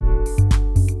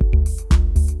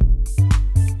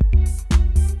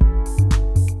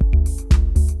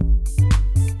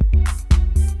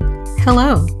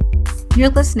Hello. You're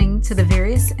listening to the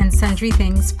Various and Sundry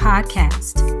Things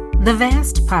podcast, the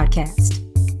VAST podcast.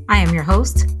 I am your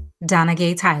host, Donna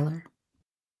Gay Tyler.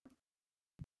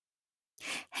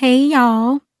 Hey,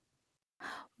 y'all.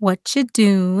 What you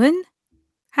doing?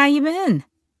 How you been?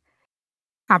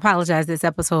 I apologize. This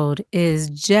episode is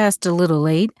just a little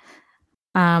late.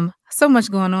 So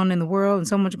much going on in the world and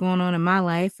so much going on in my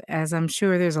life, as I'm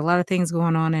sure there's a lot of things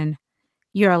going on in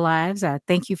your lives.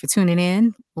 Thank you for tuning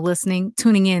in, listening.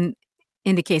 Tuning in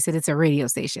indicates that it's a radio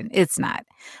station. It's not,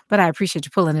 but I appreciate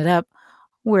you pulling it up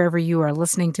wherever you are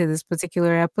listening to this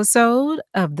particular episode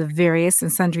of the Various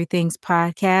and Sundry Things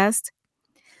podcast.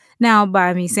 Now,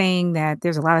 by me saying that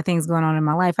there's a lot of things going on in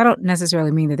my life, I don't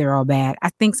necessarily mean that they're all bad.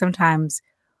 I think sometimes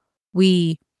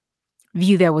we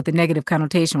view that with a negative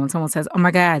connotation when someone says, "Oh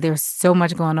my God, there's so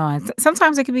much going on."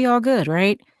 Sometimes it can be all good,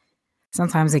 right?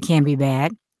 Sometimes it can be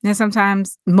bad. And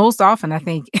sometimes, most often, I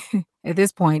think at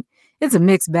this point, it's a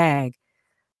mixed bag.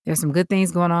 There's some good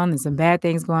things going on, there's some bad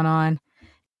things going on.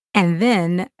 And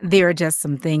then there are just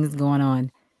some things going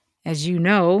on. As you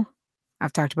know,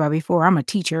 I've talked about before, I'm a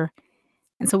teacher.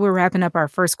 And so we're wrapping up our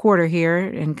first quarter here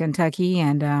in Kentucky.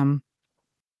 And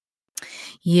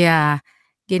yeah,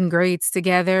 getting grades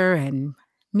together and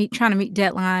trying to meet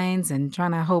deadlines and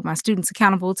trying to hold my students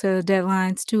accountable to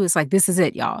deadlines too. It's like, this is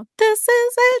it, y'all. This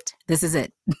is it. This is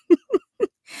it.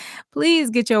 Please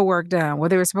get your work done. Well,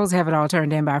 they were supposed to have it all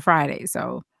turned in by Friday.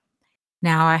 So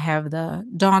now I have the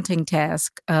daunting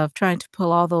task of trying to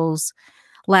pull all those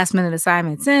last minute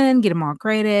assignments in, get them all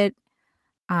graded.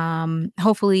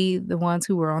 Hopefully the ones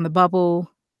who were on the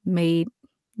bubble made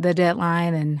the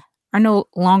deadline and are no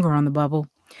longer on the bubble.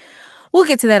 We'll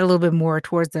get to that a little bit more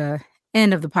towards the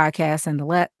end of the podcast and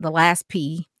the last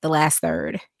P, the last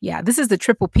third. Yeah, this is the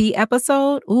triple P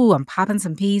episode. Ooh, I'm popping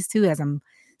some P's too as I'm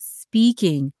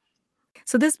speaking.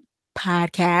 So this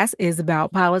podcast is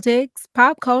about politics,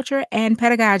 pop culture, and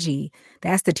pedagogy.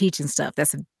 That's the teaching stuff.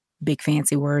 That's a big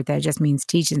fancy word that just means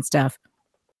teaching stuff.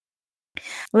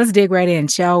 Let's dig right in,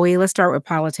 shall we? Let's start with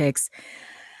politics.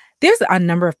 There's a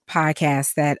number of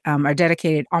podcasts that are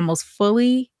dedicated almost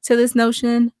fully to this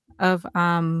notion of,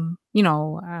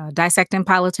 dissecting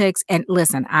politics. And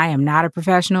listen, I am not a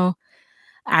professional.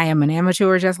 I am an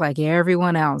amateur just like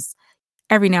everyone else.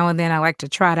 Every now and then I like to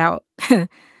trot out, and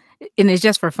it's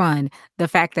just for fun, the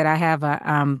fact that I have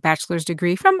a bachelor's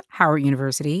degree from Howard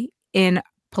University in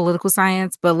political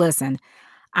science. But listen,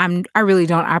 I really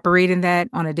don't operate in that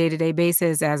on a day-to-day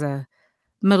basis as a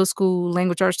middle school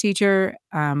language arts teacher.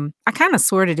 I kind of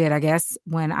sort of did, I guess,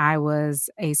 when I was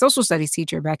a social studies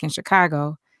teacher back in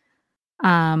Chicago.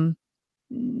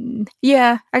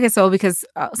 Yeah, I guess so, because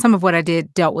some of what I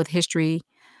did dealt with history,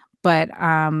 but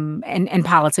and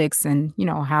politics, and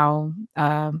how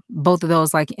both of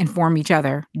those like inform each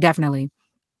other, definitely.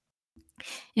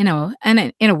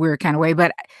 And in a weird kind of way,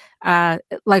 but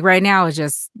like right now it's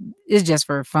just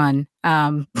for fun.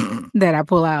 That I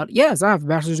pull out, yes, I have a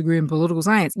bachelor's degree in political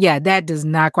science. Yeah, that does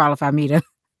not qualify me to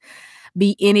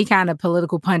be any kind of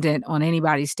political pundit on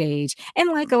anybody's stage. And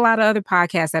like a lot of other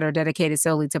podcasts that are dedicated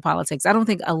solely to politics, I don't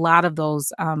think a lot of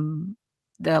those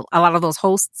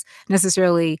hosts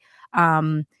necessarily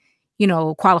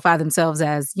qualify themselves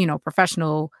as,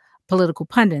 professional political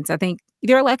pundits. I think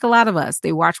they're like a lot of us.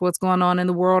 They watch what's going on in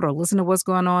the world or listen to what's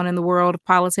going on in the world of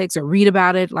politics or read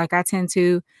about it like I tend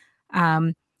to.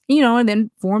 And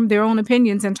then form their own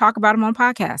opinions and talk about them on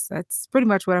podcasts. That's pretty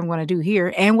much what I'm going to do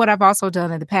here, and what I've also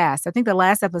done in the past. I think the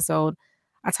last episode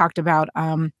I talked about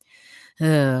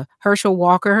Herschel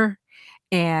Walker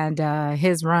and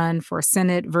his run for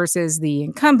Senate versus the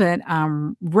incumbent,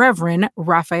 Reverend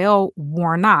Raphael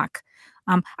Warnock.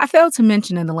 I failed to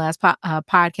mention in the last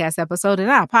podcast episode,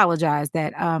 and I apologize,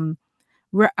 that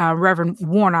Reverend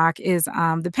Warnock is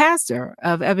the pastor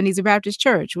of Ebenezer Baptist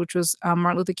Church, which was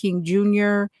Martin Luther King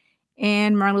Jr.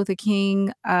 and Martin Luther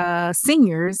King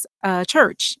Sr.'s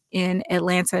church in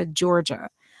Atlanta, Georgia.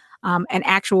 An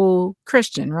actual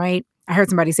Christian, right? I heard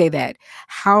somebody say that.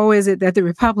 How is it that the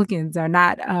Republicans are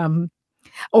not,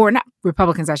 or not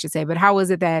Republicans, I should say, but how is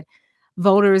it that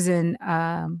voters in,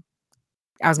 I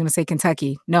was going to say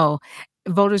Kentucky, no,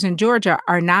 voters in Georgia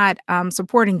are not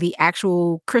supporting the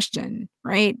actual Christian,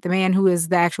 right? The man who is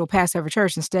the actual pastor of a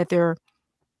church. Instead, they're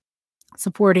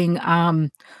supporting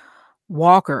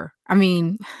Walker. I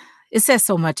mean, it says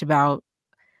so much about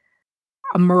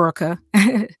America.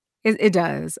 It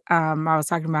does. I was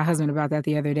talking to my husband about that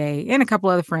the other day, and a couple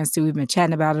other friends too. We've been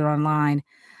chatting about it online.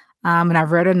 And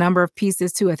I've read a number of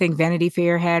pieces too. I think Vanity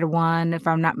Fair had one, if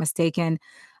I'm not mistaken,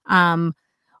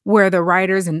 where the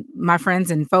writers and my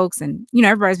friends and folks and,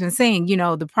 everybody's been saying,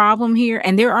 the problem here,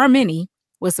 and there are many,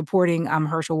 was supporting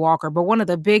Herschel Walker. But one of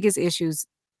the biggest issues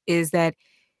is that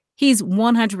he's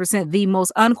 100% the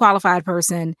most unqualified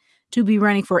person to be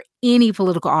running for any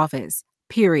political office,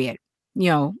 period.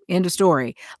 End of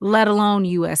story, let alone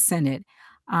US Senate.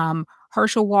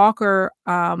 Herschel Walker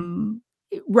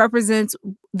represents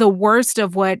the worst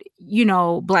of what,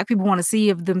 Black people want to see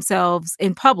of themselves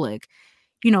in public.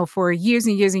 For years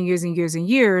and years and years and years and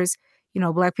years,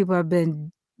 Black people have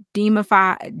been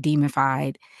demonized,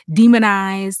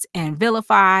 and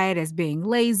vilified as being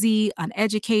lazy,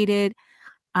 uneducated,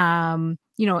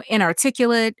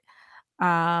 inarticulate,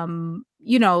 having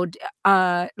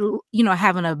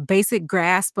a basic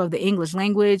grasp of the English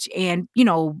language and,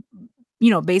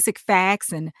 basic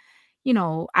facts and,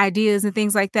 ideas and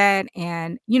things like that.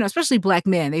 And, especially Black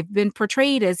men, they've been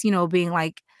portrayed as, being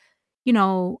like,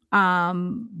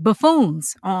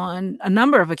 buffoons on a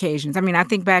number of occasions. I mean, I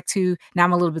think back to, now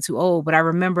I'm a little bit too old, but I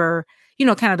remember,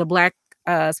 kind of the Black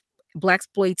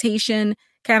exploitation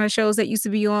kind of shows that used to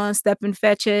be on Step and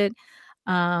Fetch It.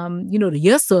 The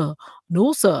yes sir,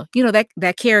 no sir,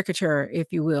 that caricature,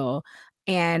 if you will.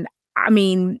 And I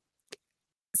mean,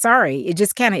 sorry, it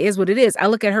just kind of is what it is. I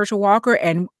look at Herschel Walker,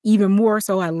 and even more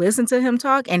so, I listen to him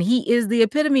talk, and he is the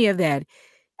epitome of that.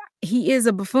 He is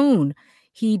a buffoon.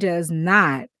 He does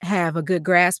not have a good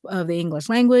grasp of the English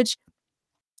language.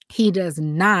 He does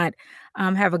not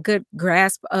have a good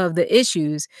grasp of the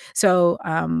issues. So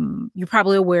you're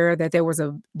probably aware that there was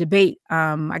a debate.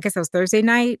 I guess that was Thursday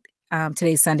night.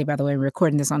 Today's Sunday, by the way. I'm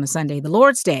recording this on a Sunday, the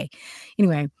Lord's Day.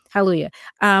 Anyway, hallelujah.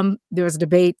 There was a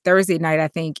debate Thursday night, I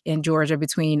think, in Georgia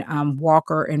between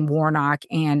Walker and Warnock.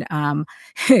 And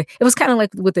it was kind of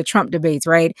like with the Trump debates,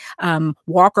 right?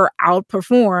 Walker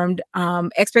outperformed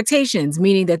expectations,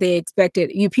 meaning that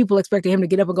people expected him to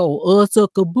get up and go,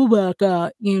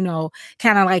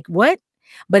 kind of like what?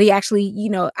 But he actually,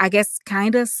 I guess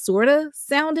kind of sort of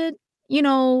sounded,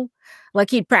 like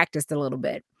he'd practiced a little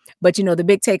bit. But, the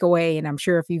big takeaway, and I'm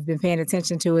sure if you've been paying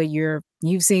attention to it,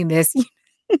 you've seen this.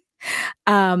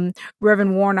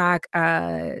 Reverend Warnock,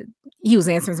 he was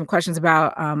answering some questions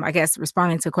about, I guess,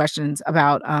 responding to questions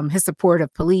about his support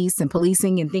of police and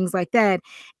policing and things like that.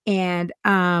 And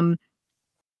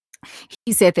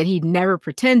he said that he never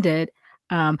pretended,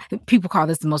 people call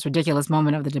this the most ridiculous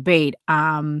moment of the debate.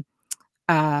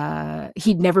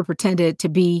 He'd never pretended to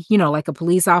be, like a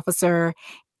police officer.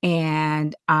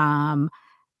 And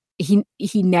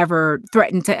he never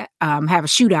threatened to have a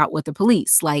shootout with the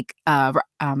police like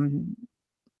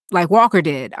Walker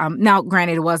did. Now,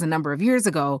 granted, it was a number of years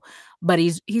ago, but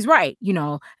he's right,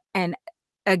 And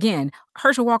again,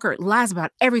 Herschel Walker lies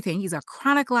about everything. He's a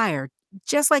chronic liar,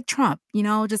 just like Trump,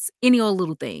 just any old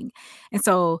little thing. And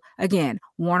so again,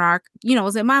 Warnock,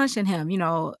 was admonishing him,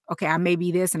 okay, I may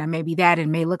be this and I may be that, and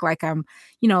it may look like I'm,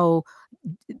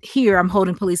 here I'm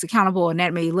holding police accountable, and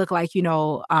that may look like,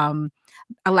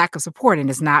 a lack of support, and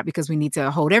it's not, because we need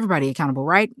to hold everybody accountable,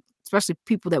 right? Especially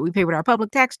people that we pay with our public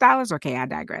tax dollars. Okay, I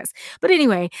digress. But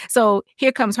anyway, so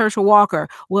here comes Herschel Walker.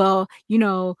 Well,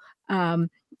 I'm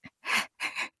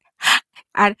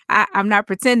not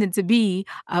pretending to be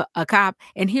a cop,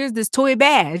 and here's this toy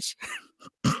badge.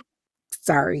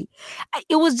 Sorry.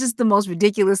 It was just the most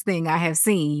ridiculous thing I have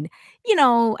seen,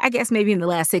 I guess maybe in the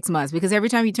last 6 months, because every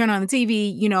time you turn on the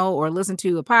TV, or listen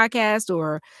to a podcast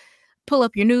or pull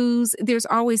up your news, there's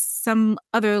always some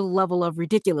other level of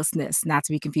ridiculousness, not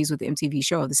to be confused with the MTV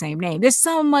show of the same name. There's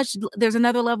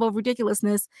another level of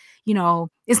ridiculousness.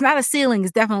 It's not a ceiling,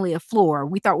 it's definitely a floor.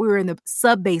 We thought we were in the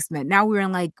sub basement. Now we're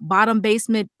in like bottom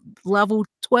basement, level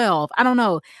 12. I don't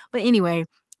know. But anyway,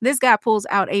 this guy pulls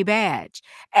out a badge.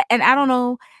 And I don't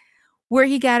know where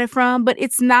he got it from, but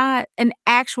it's not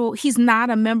he's not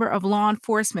a member of law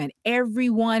enforcement.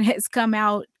 Everyone has come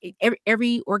out,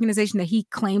 every organization that he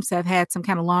claims to have had some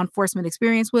kind of law enforcement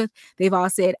experience with, they've all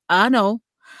said, no.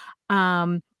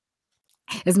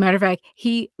 As a matter of fact,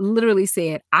 he literally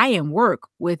said, I am work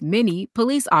with many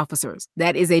police officers.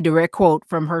 That is a direct quote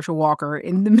from Herschel Walker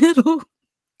in the middle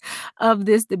of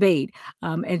this debate.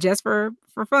 And just for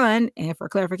fun and for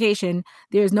clarification,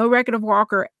 there's no record of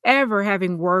Walker ever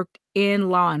having worked in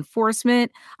law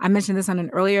enforcement. I mentioned this on an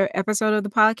earlier episode of the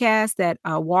podcast that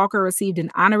Walker received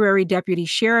an honorary deputy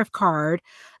sheriff card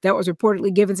that was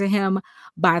reportedly given to him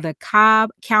by the Cobb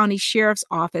County Sheriff's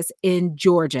Office in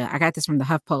Georgia. I got this from the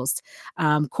HuffPost.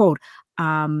 Quote,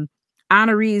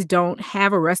 honorees don't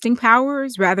have arresting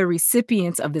powers. Rather,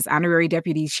 recipients of this honorary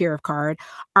deputy sheriff card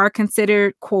are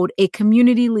considered, quote, a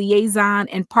community liaison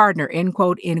and partner, end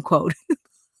quote, end quote.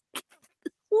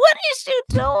 What is you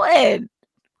doing,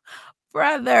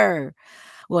 brother?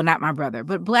 well, not my brother,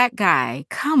 but black guy,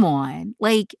 come on.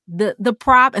 Like the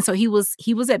prop, and so he was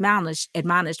admonished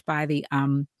by the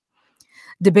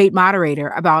debate moderator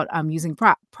about using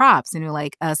props, and you're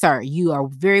like, sir, you are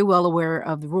very well aware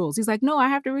of the rules. He's like, no, I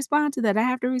have to respond to that. I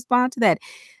have to respond to that.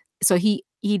 So he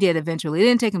did eventually. It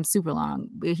didn't take him super long,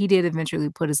 but he did eventually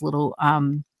put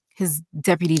his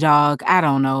deputy dog, I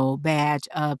don't know, badge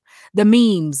up. The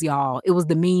memes, y'all. It was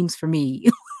the memes for me.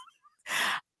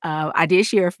 I did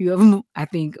share a few of them, I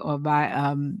think, on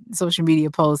my social media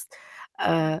posts.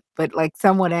 But like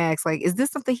someone asked, like, is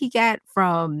this something he got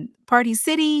from Party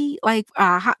City? Like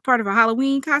part of a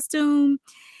Halloween costume?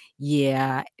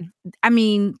 Yeah. I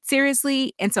mean,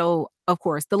 seriously. And so, of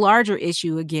course, the larger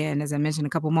issue, again, as I mentioned a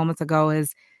couple moments ago,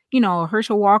 is,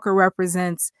 Herschel Walker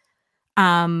represents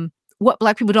um, what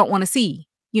Black people don't wanna see,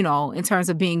 in terms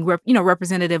of being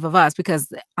representative of us,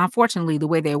 because unfortunately, the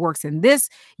way that it works in this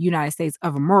United States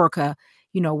of America,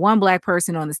 one Black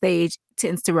person on the stage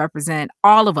tends to represent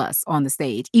all of us on the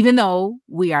stage, even though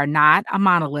we are not a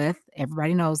monolith.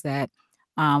 Everybody knows that.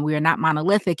 We are not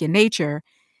monolithic in nature,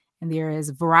 and there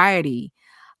is variety.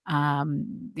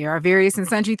 There are various and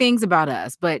sundry things about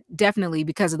us, but definitely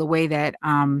because of the way that,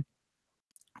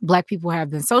 Black people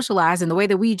have been socialized, and the way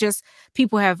that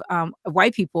people have,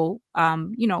 white people,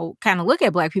 kind of look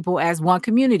at Black people as one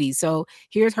community. So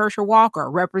here's Herschel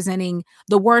Walker representing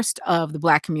the worst of the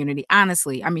Black community.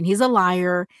 Honestly, I mean, he's a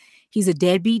liar. He's a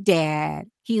deadbeat dad.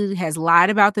 He has lied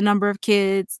about the number of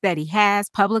kids that he has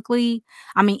publicly.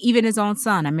 I mean, even his own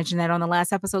son. I mentioned that on the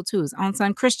last episode too. His own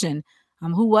son, Christian,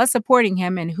 who was supporting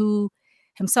him and who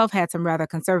himself had some rather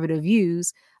conservative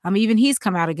views. Even he's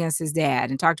come out against his dad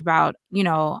and talked about,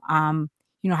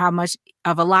 how much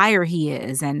of a liar he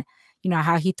is, and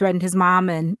how he threatened his mom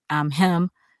and him,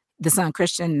 the son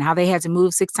Christian, and how they had to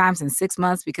move 6 times in 6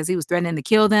 months because he was threatening to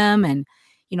kill them. And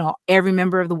every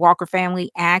member of the Walker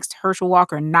family asked Herschel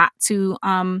Walker not to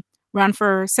run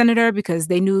for senator because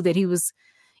they knew that he was,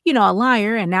 a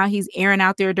liar, and now he's airing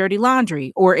out their dirty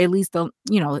laundry, or at least the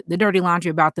dirty laundry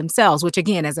about themselves, which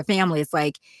again, as a family, it's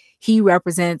like he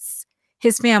represents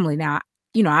his family. Now,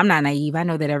 I'm not naive. I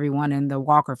know that everyone in the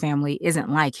Walker family isn't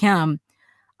like him.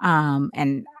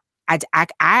 And I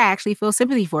actually feel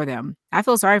sympathy for them. I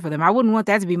feel sorry for them. I wouldn't want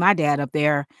that to be my dad up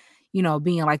there,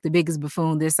 being like the biggest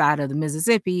buffoon this side of the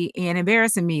Mississippi and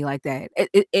embarrassing me like that.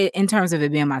 In terms of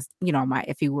it being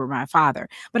if he were my father.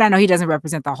 But I know he doesn't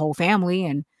represent the whole family,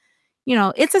 and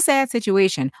it's a sad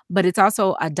situation, but it's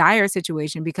also a dire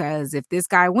situation because if this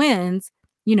guy wins,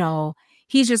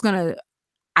 he's just gonna,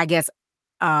 I guess,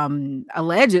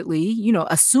 allegedly,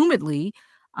 assumedly,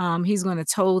 he's gonna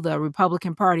toe the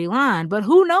Republican Party line. But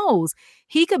who knows?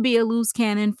 He could be a loose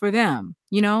cannon for them,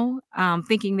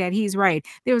 thinking that he's right.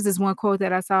 There was this one quote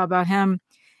that I saw about him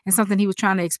and something he was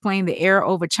trying to explain the era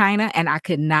over China, and I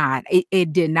could not.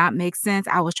 It did not make sense.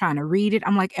 I was trying to read it.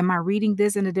 I'm like, am I reading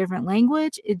this in a different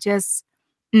language?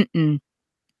 Mm-mm.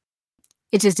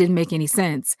 It just didn't make any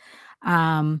sense.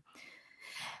 Um,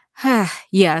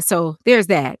 yeah, so there's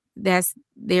that.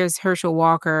 There's Herschel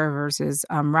Walker versus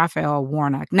Raphael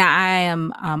Warnock. Now I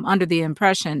am under the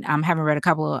impression, having read a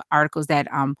couple of articles, that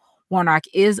Warnock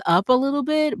is up a little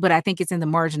bit, but I think it's in the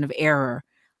margin of error,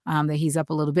 that he's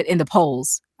up a little bit in the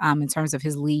polls, in terms of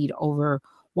his lead over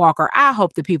Walker. I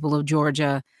hope the people of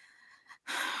Georgia,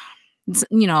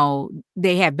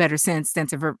 they have better sense than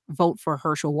to vote for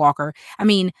Herschel Walker. I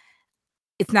mean,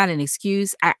 it's not an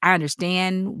excuse. I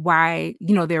understand why,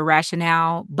 their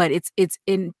rationale, but it's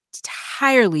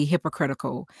entirely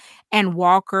hypocritical. And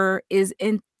Walker is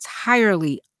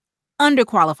entirely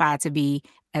underqualified to be,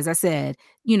 as I said,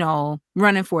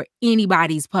 running for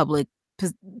anybody's public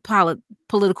pos-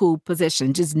 political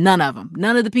position. Just none of them.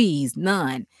 None of the P's.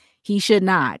 None. He should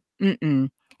not. Mm-mm.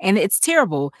 And it's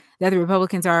terrible that the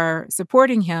Republicans are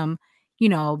supporting him,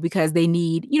 because they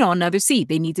need, another seat.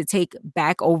 They need to take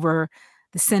back over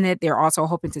the Senate. They're also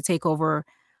hoping to take over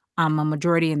a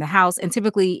majority in the House. And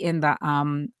typically in the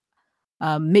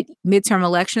midterm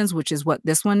elections, which is what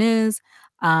this one is,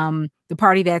 the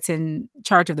party that's in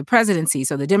charge of the presidency,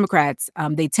 so the Democrats,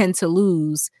 they tend to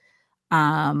lose,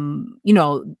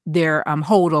 their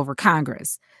hold over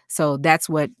Congress. So that's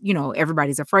what,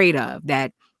 everybody's afraid of,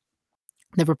 that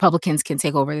the Republicans can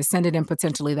take over the Senate and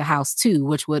potentially the House too,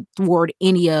 which would thwart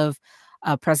any of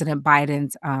President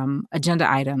Biden's agenda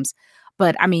items.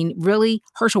 But I mean, really,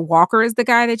 Herschel Walker is the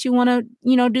guy that you want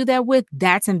to, do that with?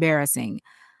 That's embarrassing.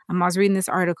 I was reading this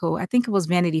article, I think it was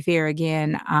Vanity Fair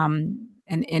again.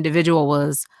 An individual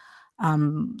was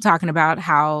talking about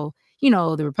how,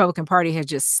 the Republican Party has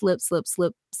just slipped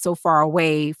so far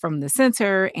away from the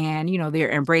center, and, their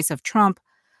embrace of Trump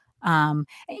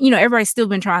Everybody's still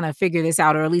been trying to figure this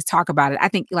out or at least talk about it. I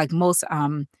think like most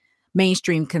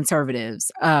mainstream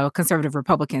conservatives, conservative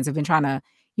Republicans have been trying to,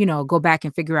 go back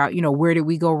and figure out, where did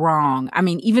we go wrong? I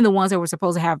mean, even the ones that were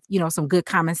supposed to have, some good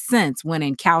common sense went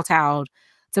and kowtowed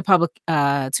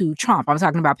to Trump. I'm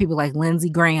talking about people like Lindsey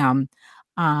Graham.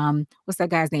 What's that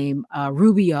guy's name?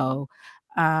 Rubio.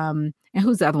 And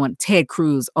who's the other one? Ted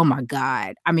Cruz. Oh my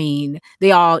God. I mean,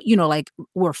 they all, like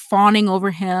were fawning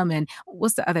over him. And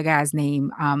what's the other guy's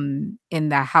name in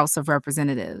the House of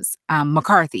Representatives?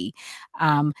 McCarthy.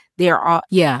 They're all,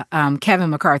 yeah, Kevin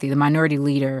McCarthy, the minority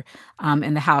leader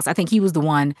in the House. I think he was the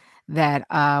one that,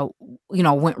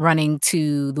 went running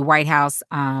to the White House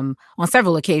on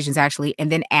several occasions, actually, and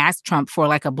then asked Trump for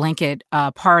like a blanket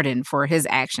pardon for his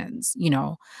actions.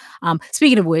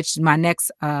 Speaking of which, my next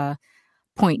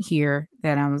point here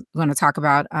that I'm going to talk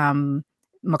about.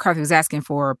 McCarthy was asking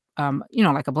for,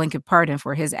 like a blanket pardon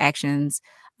for his actions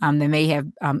that may have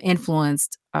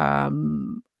influenced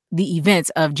the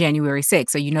events of January 6th.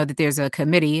 So you know that there's a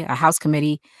committee, a House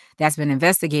committee, that's been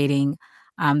investigating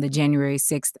the January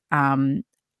 6th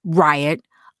riot,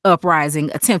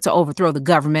 uprising, attempt to overthrow the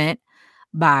government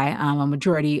by a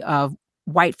majority of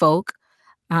white folk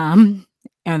in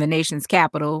the nation's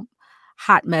capital.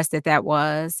 Hot mess that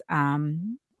was.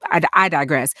 I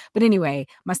digress. But anyway,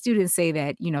 my students say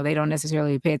that, they don't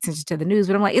necessarily pay attention to the news,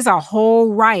 but I'm like, it's a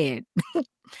whole riot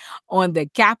on the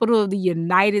capital of the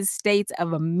United States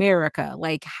of America.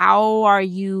 Like, how are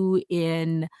you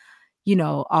in,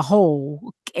 a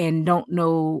hole and don't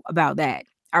know about that?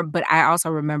 But I also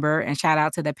remember, and shout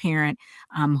out to the parent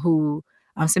who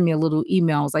sent me a little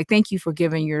email. Like, thank you for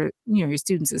giving your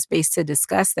students a space to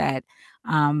discuss that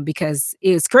because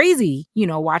it's crazy,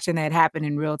 watching that happen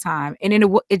in real time. And then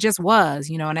it just was,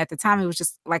 and at the time it was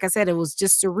just, like I said, it was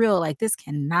just surreal. Like, this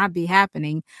cannot be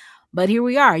happening. But here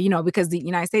we are, because the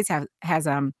United States has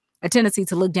a tendency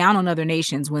to look down on other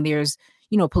nations when there's,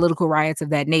 political riots of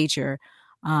that nature.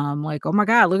 Like, oh my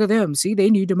God, look at them. See, they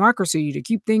need democracy to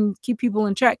keep people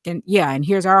in check. And yeah, and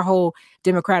here's our whole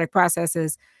democratic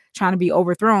processes trying to be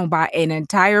overthrown by an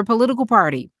entire political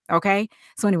party. Okay.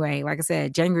 So anyway, like I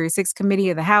said, January 6th committee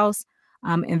of the House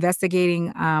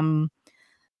investigating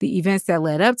the events that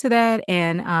led up to that,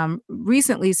 and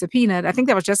recently subpoenaed, I think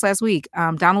that was just last week,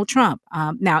 Donald Trump.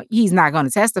 Now, he's not going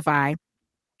to testify.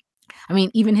 I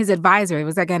mean, even his advisor, it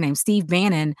was that guy named Steve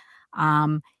Bannon.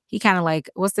 He kind of like,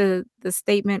 what's the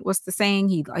statement? What's the saying?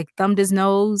 He like thumbed his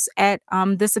nose at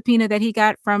the subpoena that he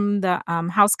got from the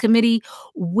House committee,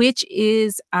 which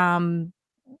is a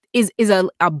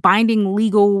binding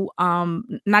legal,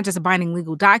 not just a binding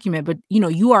legal document, but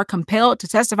you are compelled to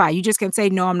testify. You just can say,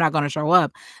 no, I'm not going to show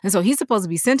up. And so he's supposed to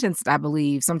be sentenced, I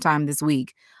believe, sometime this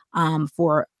week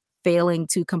for failing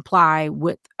to comply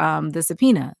with the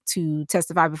subpoena to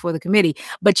testify before the committee.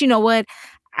 But you know what?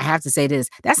 I have to say this.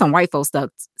 That's some white folk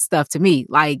stuff to me.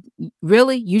 Like,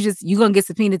 really? You gonna get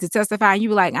subpoenaed to testify and you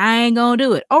be like, I ain't gonna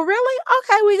do it. Oh, really?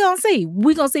 Okay, we gonna see.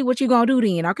 We gonna see what you gonna do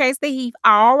then. Okay, Steve.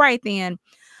 All right then.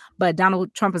 But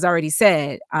Donald Trump has already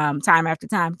said time after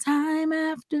time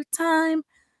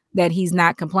that he's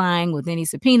not complying with any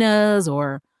subpoenas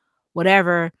or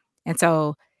whatever. And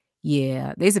so,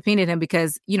 yeah, they subpoenaed him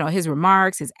because, his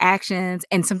remarks, his actions,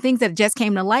 and some things that just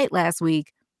came to light last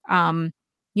week.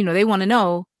 They want to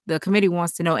know, the committee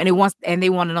wants to know, and they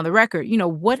want it on the record.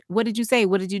 What did you say?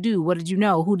 What did you do? What did you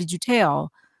know? Who did you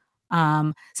tell?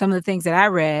 Some of the things that I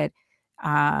read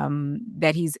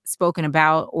that he's spoken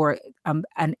about, or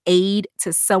an aide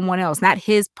to someone else, not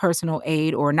his personal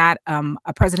aide or not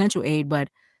a presidential aide, but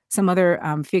some other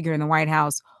figure in the White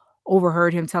House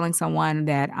overheard him telling someone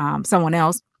someone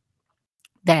else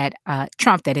that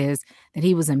Trump, that is, that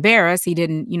he was embarrassed. He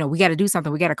didn't, we got to do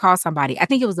something. We got to call somebody. I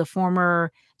think it was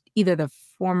either the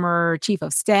former chief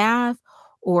of staff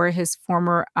or his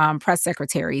former press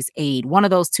secretary's aide. One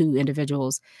of those two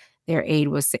individuals, their aide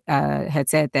had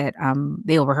said that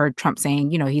they overheard Trump saying,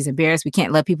 he's embarrassed. We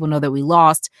can't let people know that we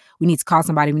lost. We need to call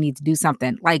somebody. We need to do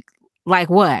something. Like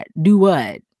what? Do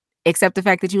what? Accept the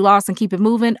fact that you lost and keep it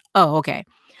moving? Oh, okay.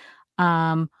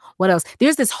 What else?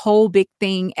 There's this whole big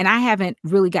thing, and I haven't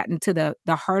really gotten to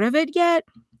the heart of it yet,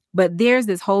 but there's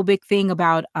this whole big thing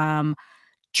about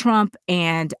Trump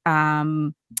and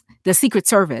the Secret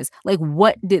Service. Like,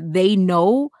 what did they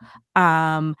know?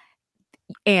 And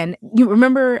you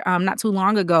remember not too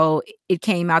long ago, it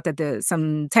came out that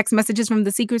some text messages from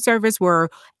the Secret Service were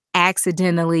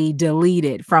accidentally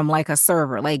deleted from like a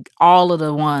server, like all of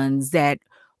the ones that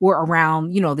were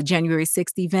around, the January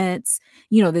 6th events,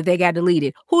 that they got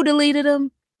deleted. Who deleted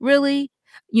them? Really?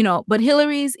 But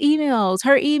Hillary's emails,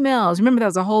 her emails. Remember, there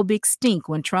was a whole big stink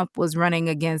when Trump was running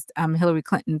against Hillary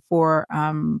Clinton for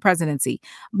presidency.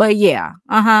 But yeah,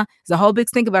 there's a whole big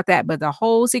stink about that. But the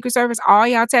whole Secret Service, all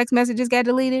y'all text messages got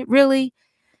deleted. Really,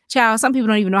 child? Some people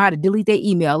don't even know how to delete their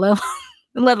email,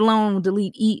 let alone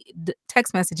delete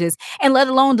text messages, and let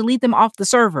alone delete them off the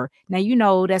server.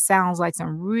 Now that sounds like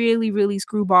some really, really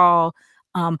screwball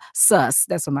sus.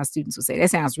 That's what my students would say. That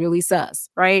sounds really sus,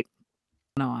 right?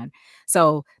 On.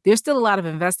 So there's still a lot of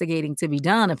investigating to be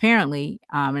done, apparently,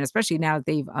 and especially now that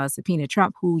they've subpoenaed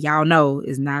Trump, who y'all know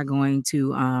is not going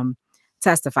to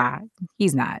testify.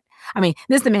 He's not. I mean,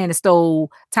 this the man that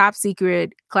stole top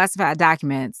secret classified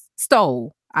documents.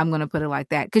 Stole. I'm going to put it like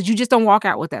that, because you just don't walk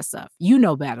out with that stuff. You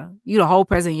know better. You the whole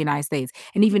president of the United States.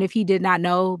 And even if he did not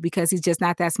know, because he's just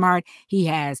not that smart, he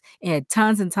has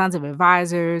tons and tons of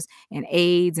advisors and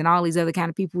aides and all these other kind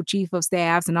of people, chief of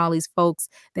staffs and all these folks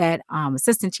that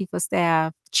assistant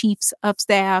chiefs of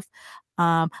staff.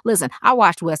 Listen, I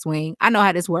watched West Wing. I know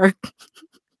how this works.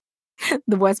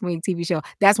 The West Wing TV show.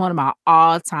 That's one of my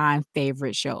all-time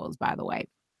favorite shows, by the way.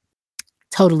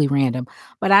 Totally random,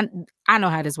 but I know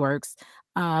how this works.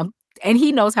 And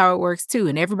he knows how it works too,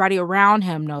 and everybody around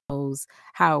him knows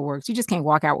how it works. You just can't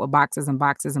walk out with boxes and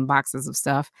boxes and boxes of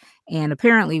stuff. And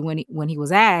apparently, when he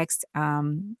was asked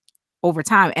over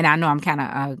time, and I know I'm kind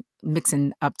of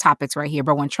mixing up topics right here,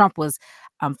 but when Trump was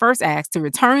first asked to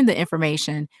return the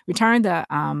information, return the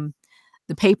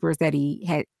papers that he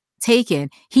had taken,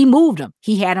 he moved them.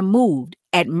 He had them moved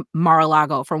at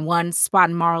Mar-a-Lago, from one spot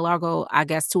in Mar-a-Lago, I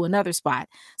guess, to another spot.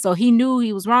 So he knew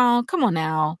he was wrong. Come on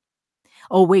now.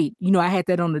 Oh, wait, I had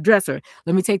that on the dresser.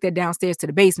 Let me take that downstairs to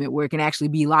the basement where it can actually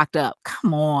be locked up.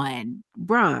 Come on,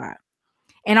 bruh.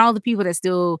 And all the people that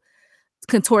still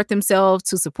contort themselves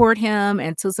to support him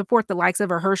and to support the likes of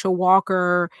a Herschel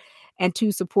Walker and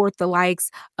to support the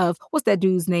likes of, what's that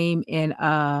dude's name in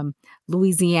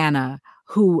Louisiana,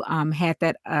 who had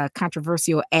that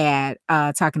controversial ad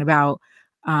talking about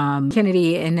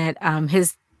Kennedy, and that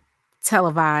his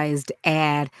televised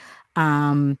ad.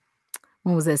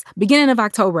 When was this? Beginning of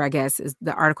October, I guess, is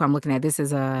the article I'm looking at. This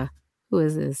is who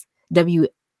is this?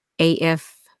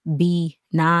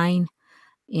 WAFB9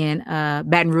 in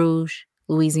Baton Rouge,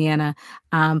 Louisiana.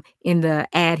 In the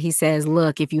ad, he says,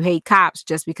 look, if you hate cops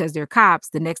just because they're cops,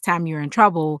 the next time you're in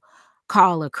trouble,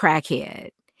 call a crackhead.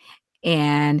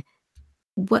 And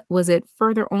what was it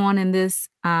further on in this?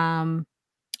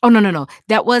 Oh, no.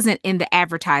 That wasn't in the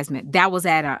advertisement. That was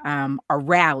at a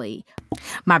rally.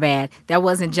 My bad. That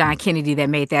wasn't John Kennedy that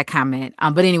made that comment.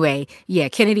 But anyway, yeah,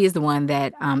 Kennedy is the one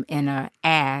that in an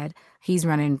ad, he's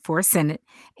running for Senate,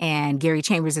 and Gary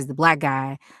Chambers is the black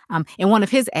guy. In one of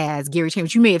his ads, Gary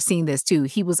Chambers, you may have seen this too.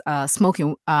 He was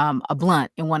smoking a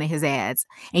blunt in one of his ads.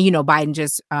 And, Biden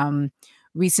just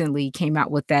recently came out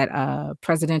with that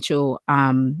presidential,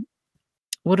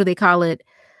 what do they call it?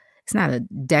 It's not a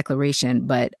declaration,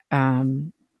 but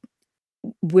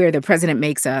where the president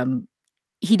makes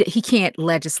he can't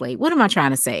legislate. What am I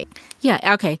trying to say?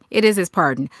 Yeah, okay, it is his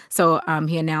pardon. So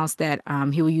he announced that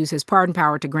he will use his pardon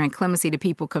power to grant clemency to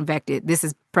people convicted. This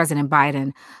is President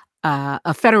Biden.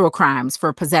 Of federal crimes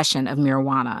for possession of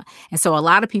marijuana. And so a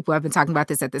lot of people have been talking about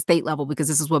this at the state level, because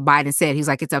this is what Biden said. He's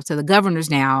like, it's up to the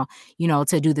governors now,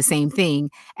 to do the same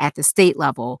thing at the state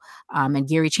level. And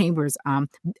Gary Chambers,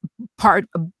 prior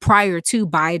to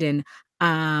Biden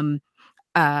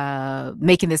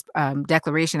making this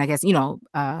declaration, I guess,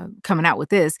 coming out with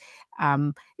this,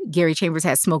 Gary Chambers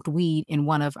had smoked weed in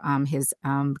one of his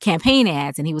campaign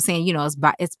ads. And he was saying,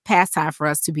 it's past time for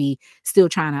us to be still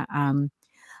trying to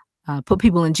put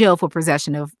people in jail for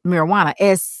possession of marijuana,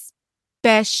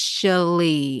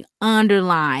 especially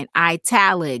underline,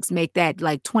 italics, make that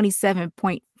like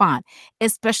 27-point font,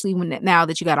 especially now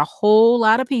that you got a whole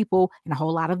lot of people, and a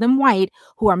whole lot of them white,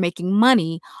 who are making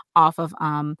money off of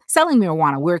selling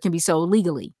marijuana where it can be sold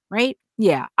legally, right?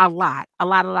 Yeah, a lot.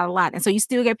 And so you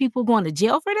still get people going to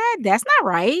jail for that? That's not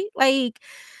right. Like,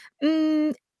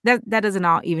 that doesn't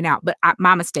all even out. But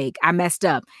my mistake, I messed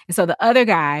up. And so the other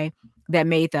guy that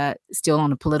made still on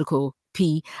the political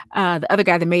the other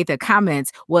guy that made the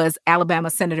comments was Alabama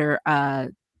Senator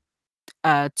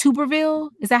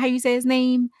Tuberville. Is that how you say his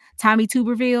name? Tommy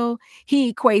Tuberville.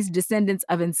 He equates descendants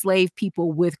of enslaved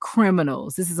people with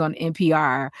criminals. This is on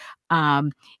NPR.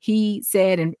 He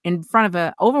said in front of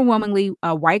an overwhelmingly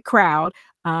white crowd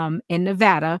in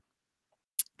Nevada,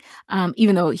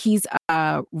 even though he's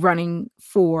running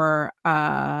for,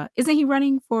 isn't he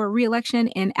running for re-election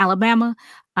in Alabama?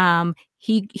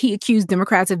 He accused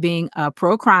Democrats of being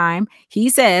pro-crime. He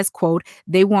says, quote,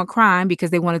 they want crime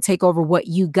because they want to take over what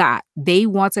you got. They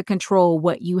want to control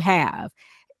what you have.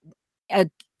 uh,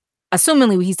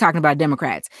 assumingly he's talking about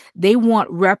Democrats. They want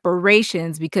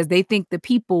reparations because they think the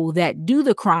people that do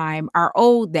the crime are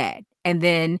owed that. And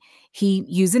then he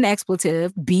used an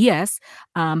expletive, BS.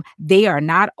 They are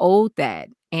not owed that.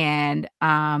 And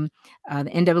the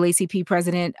NAACP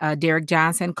president, Derek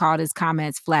Johnson, called his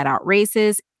comments flat out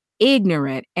racist,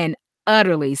 ignorant, and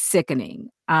utterly sickening.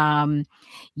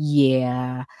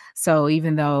 Yeah. So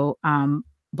even though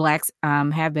blacks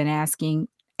have been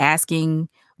asking,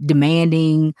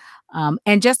 demanding,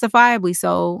 and justifiably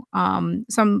so,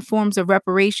 some forms of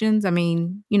reparations. I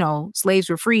mean,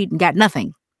 slaves were freed and got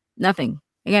nothing. Nothing.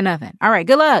 They got nothing. All right,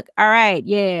 good luck. All right,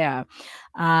 yeah.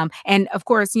 And of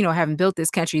course, having built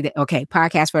this country, that okay,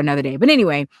 podcast for another day. But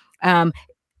anyway, um,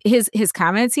 his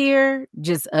comments here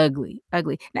just ugly,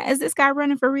 ugly. Now, is this guy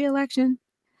running for reelection?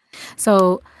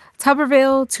 So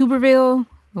Tuberville,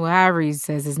 however he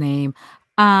says his name,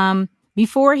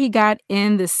 before he got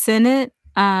in the Senate,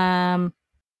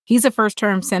 he's a first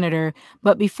term senator,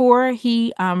 but before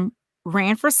he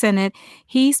ran for Senate,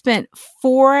 he spent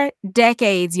 4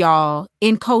 decades, y'all,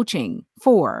 in coaching.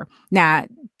 Four. Now,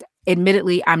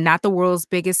 admittedly, I'm not the world's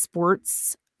biggest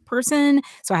sports person,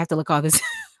 so I have to look all this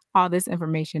all this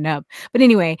information up. But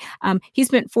anyway, he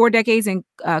spent 4 decades in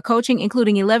coaching,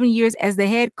 including 11 years as the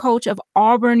head coach of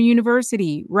Auburn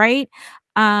University. Right?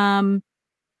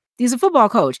 He's a football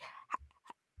coach,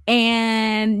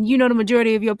 and the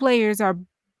majority of your players are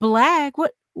black.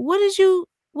 What is you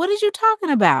talking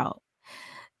about?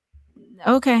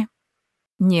 Okay,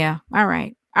 yeah, all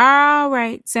right,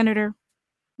 Senator,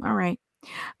 all right.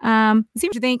 See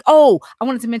what you think. Oh, I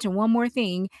wanted to mention one more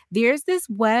thing. There's this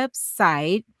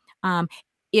website. Um,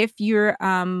 if you're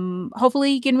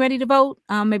hopefully getting ready to vote,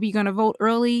 maybe you're gonna vote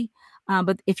early.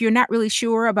 But if you're not really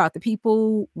sure about the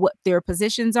people, what their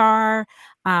positions are,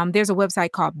 there's a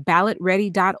website called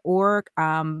ballotready.org.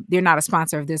 They're not a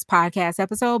sponsor of this podcast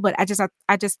episode, but I just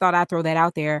thought I'd throw that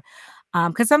out there.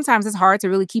 Because sometimes it's hard to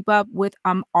really keep up with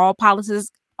all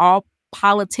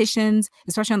politicians,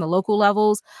 especially on the local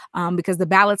levels, because the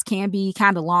ballots can be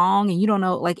kind of long and you don't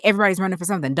know, like everybody's running for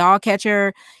something, dog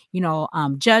catcher,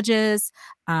 judges.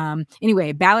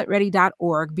 Anyway,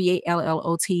 ballotready.org,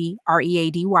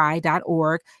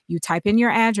 ballotready.org. You type in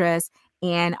your address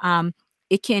and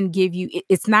it can give you,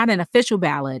 it's not an official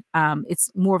ballot. It's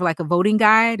more of like a voting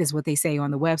guide, is what they say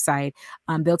on the website.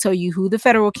 They'll tell you who the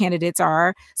federal candidates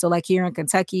are. So, like here in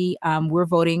Kentucky, we're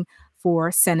voting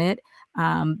for Senate.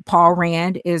 Paul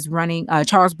Rand is running,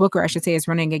 Charles Booker, I should say, is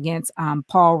running against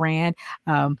Paul Rand.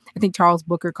 I think Charles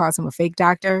Booker calls him a fake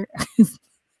doctor.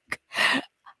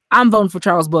 I'm voting for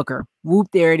Charles Booker. Whoop,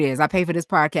 there it is. I pay for this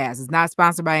podcast. It's not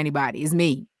sponsored by anybody. It's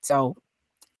me. So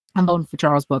I'm voting for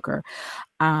Charles Booker.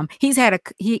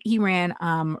 He ran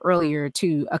earlier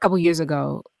too, a couple years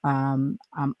ago,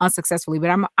 unsuccessfully, but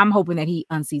I'm hoping that he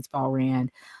unseats Paul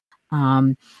Rand.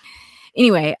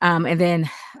 Anyway, and then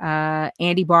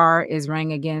Andy Barr is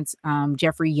running against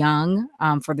Jeffrey Young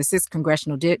for the sixth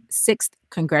congressional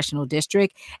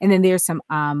district, and then there's some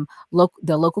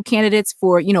the local candidates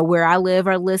for where I live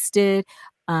are listed.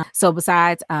 So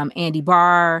besides Andy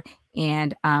Barr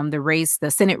and the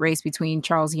Senate race between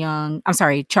Charles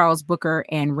Booker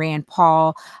and Rand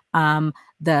Paul,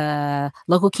 the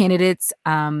local candidates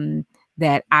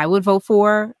that I would vote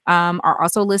for are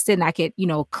also listed, and I could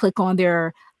click on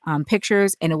their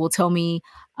pictures and it will tell me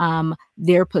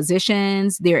their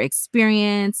positions, their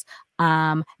experience,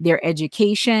 their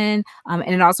education, and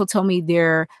it also tell me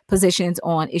their positions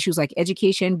on issues like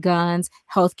education, guns,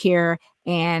 healthcare,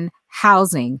 and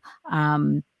housing.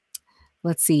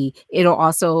 Let's see. It'll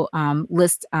also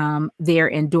list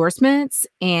their endorsements,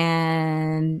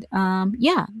 and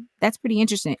yeah, that's pretty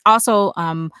interesting. Also,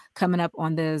 coming up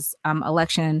on this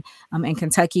election in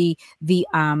Kentucky, the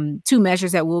two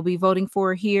measures that we'll be voting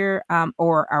for here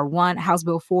are one, House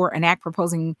Bill 4, an act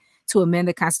proposing to amend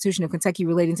the Constitution of Kentucky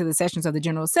relating to the sessions of the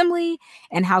General Assembly,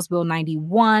 and House Bill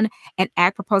 91, an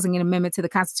act proposing an amendment to the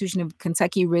Constitution of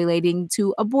Kentucky relating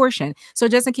to abortion. So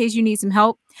just in case you need some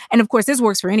help, and of course this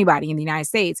works for anybody in the United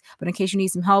States, but in case you need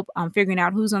some help figuring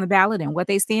out who's on the ballot and what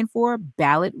they stand for,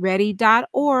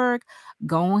 ballotready.org.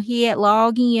 Go ahead,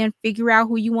 log in, figure out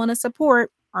who you want to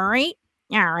support. All right?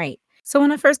 All right. So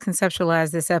when I first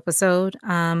conceptualized this episode,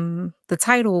 the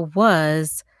title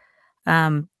was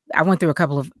I went through a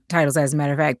couple of titles, as a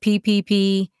matter of fact,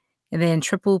 PPP, and then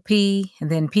triple P, and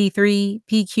then P3,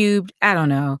 P cubed. I don't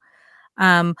know.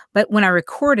 But when I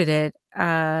recorded it,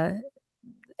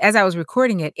 as I was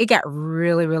recording it, it got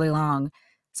really, really long.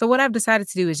 So what I've decided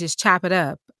to do is just chop it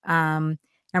up. I'm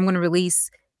going to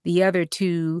release the other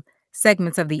two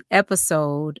segments of the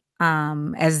episode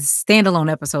as standalone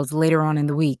episodes later on in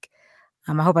the week.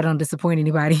 I hope I don't disappoint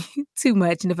anybody too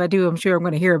much, and if I do, I'm sure I'm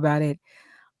gonna hear about it.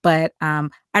 But,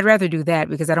 I'd rather do that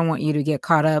because I don't want you to get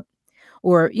caught up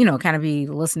or, kind of be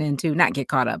listening to not get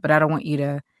caught up, but I don't want you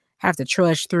to have to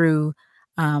trudge through,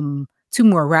 2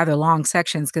 more rather long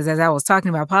sections. Because as I was talking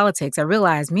about politics, I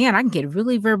realized, man, I can get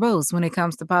really verbose when it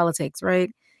comes to politics, right?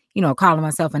 Calling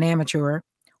myself an amateur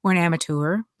or an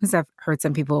amateur, because I've heard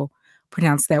some people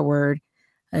pronounce that word.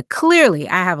 Clearly,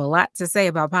 I have a lot to say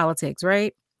about politics,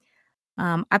 right?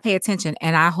 I pay attention,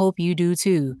 and I hope you do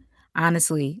too,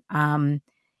 honestly.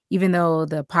 Even though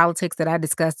the politics that I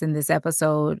discussed in this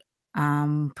episode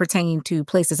pertain to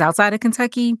places outside of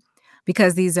Kentucky,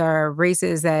 because these are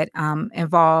races that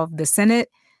involve the Senate,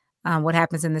 what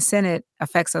happens in the Senate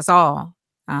affects us all.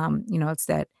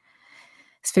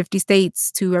 It's 50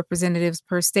 states, 2 representatives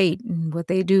per state, and what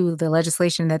they do, the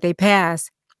legislation that they pass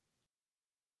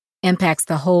impacts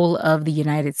the whole of the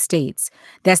United States.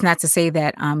 That's not to say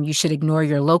that you should ignore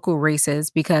your local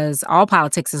races because all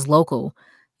politics is local.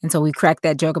 And so we cracked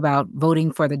that joke about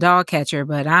voting for the dog catcher,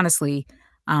 but honestly,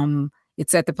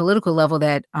 it's at the political level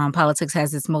that politics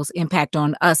has its most impact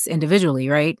on us individually,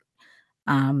 right?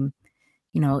 Um,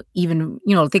 even,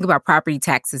 think about property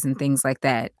taxes and things like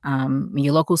that.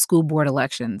 Your local school board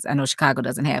elections. I know Chicago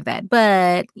doesn't have that,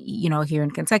 but, here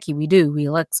in Kentucky, we do. We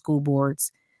elect school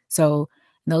boards. So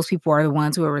those people are the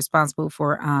ones who are responsible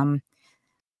for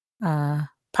uh,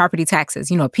 property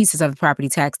taxes, pieces of the property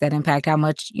tax that impact how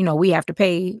much, we have to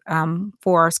pay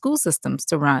for our school systems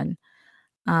to run.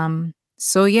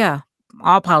 So, yeah,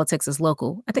 all politics is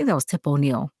local. I think that was Tip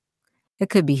O'Neill. It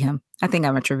could be him. I think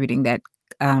I'm attributing that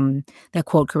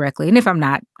quote correctly. And if I'm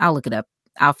not, I'll look it up.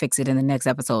 I'll fix it in the next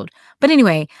episode. But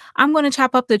anyway, I'm going to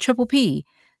chop up the triple P.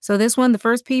 So this one, the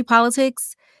first P,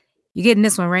 politics, you're getting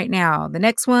this one right now. The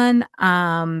next one,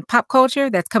 pop culture,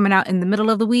 that's coming out in the middle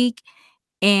of the week.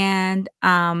 And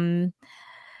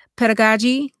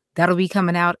pedagogy, that'll be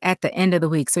coming out at the end of the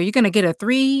week. So you're going to get a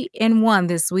 3-in-1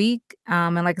 this week.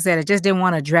 And like I said, I just didn't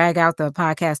want to drag out the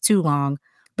podcast too long.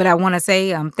 But I want to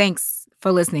say thanks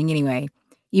for listening anyway,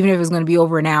 even if it was going to be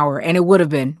over an hour. And it would have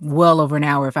been well over an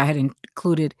hour if I had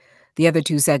included the other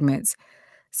 2 segments.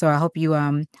 So I hope you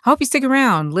stick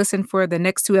around. Listen for the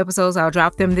next 2 episodes. I'll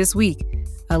drop them this week,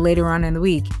 later on in the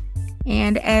week.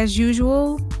 And as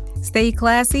usual, stay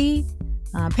classy,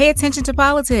 pay attention to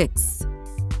politics,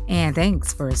 and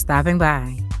thanks for stopping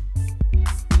by.